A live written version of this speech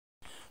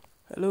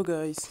Hello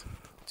guys,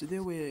 today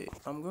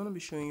I'm gonna be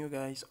showing you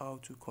guys how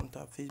to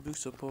contact Facebook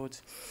support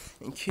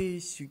in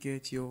case you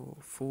get your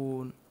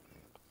phone.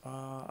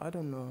 I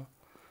don't know,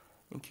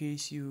 in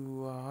case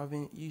you are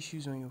having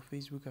issues on your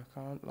Facebook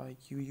account,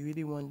 like you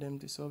really want them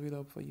to solve it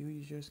up for you.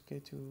 You just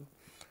get to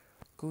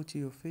go to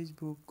your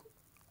Facebook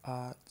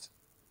at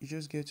you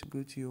just get to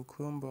go to your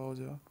Chrome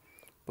browser.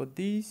 But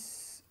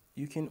this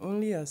you can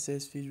only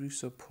access Facebook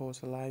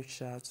support live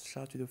chat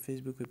with a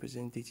Facebook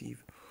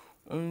representative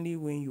only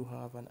when you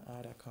have an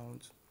ad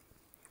account.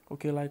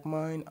 Okay, like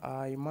mine,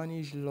 I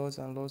manage lots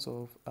and lots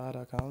of ad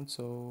accounts,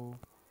 so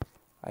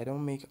I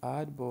don't make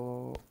ad,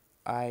 but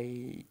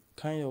I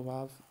kind of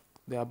have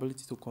the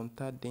ability to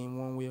contact them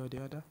one way or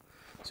the other.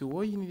 So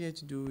what you needed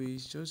to do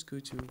is just go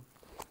to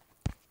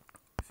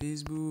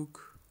Facebook,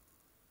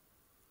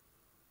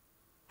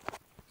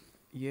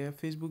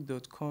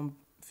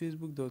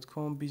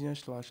 facebook.com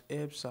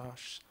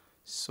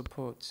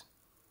business/app/support.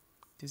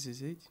 This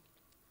is it.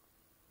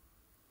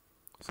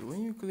 So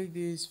when you click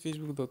this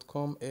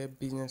facebook.com app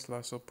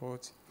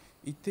business/support,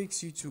 it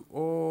takes you to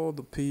all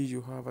the page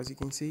you have. As you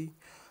can see,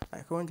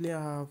 I currently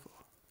have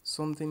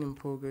something in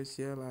progress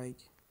here, like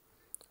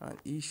an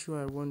issue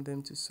I want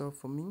them to solve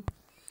for me.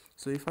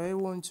 So if I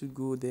want to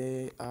go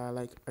there,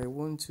 like I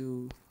want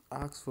to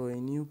ask for a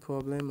new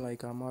problem,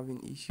 like I'm having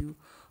issue,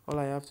 all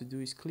I have to do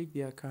is click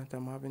the account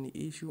I'm having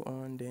the issue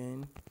on.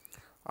 Then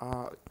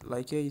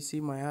like here you see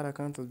my ad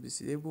account has been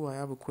disabled. I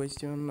have a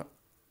question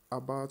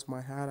about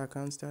my ad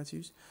account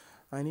status.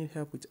 I need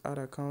help with ad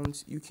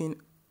accounts. You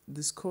can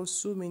discuss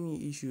so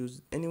many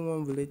issues,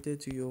 anyone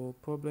related to your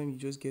problem. You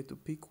just get to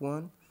pick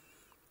one.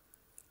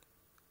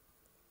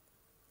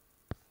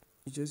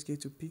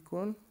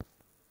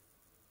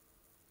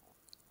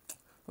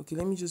 Okay,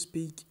 let me just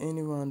pick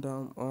any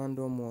random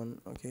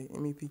one. Okay,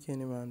 let me pick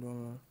any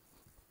random one.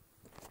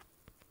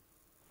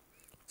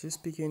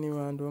 Just pick any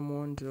random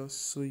one,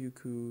 just so you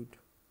could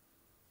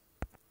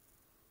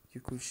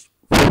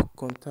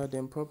contact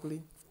them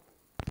properly.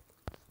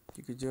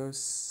 You could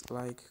just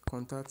like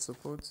contact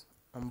support,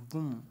 and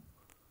boom,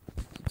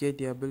 you get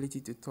the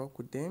ability to talk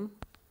with them.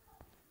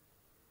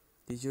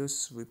 They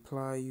just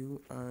reply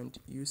you and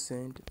you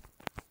send.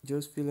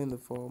 Just fill in the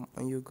form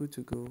and you're good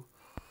to go.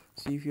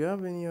 So if you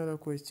have any other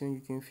question,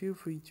 you can feel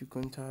free to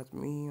contact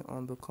me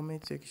on the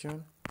comment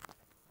section.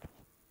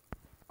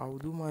 I will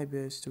do my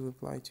best to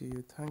reply to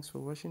you. Thanks for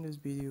watching this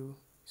video.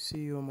 See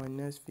you on my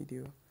next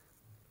video.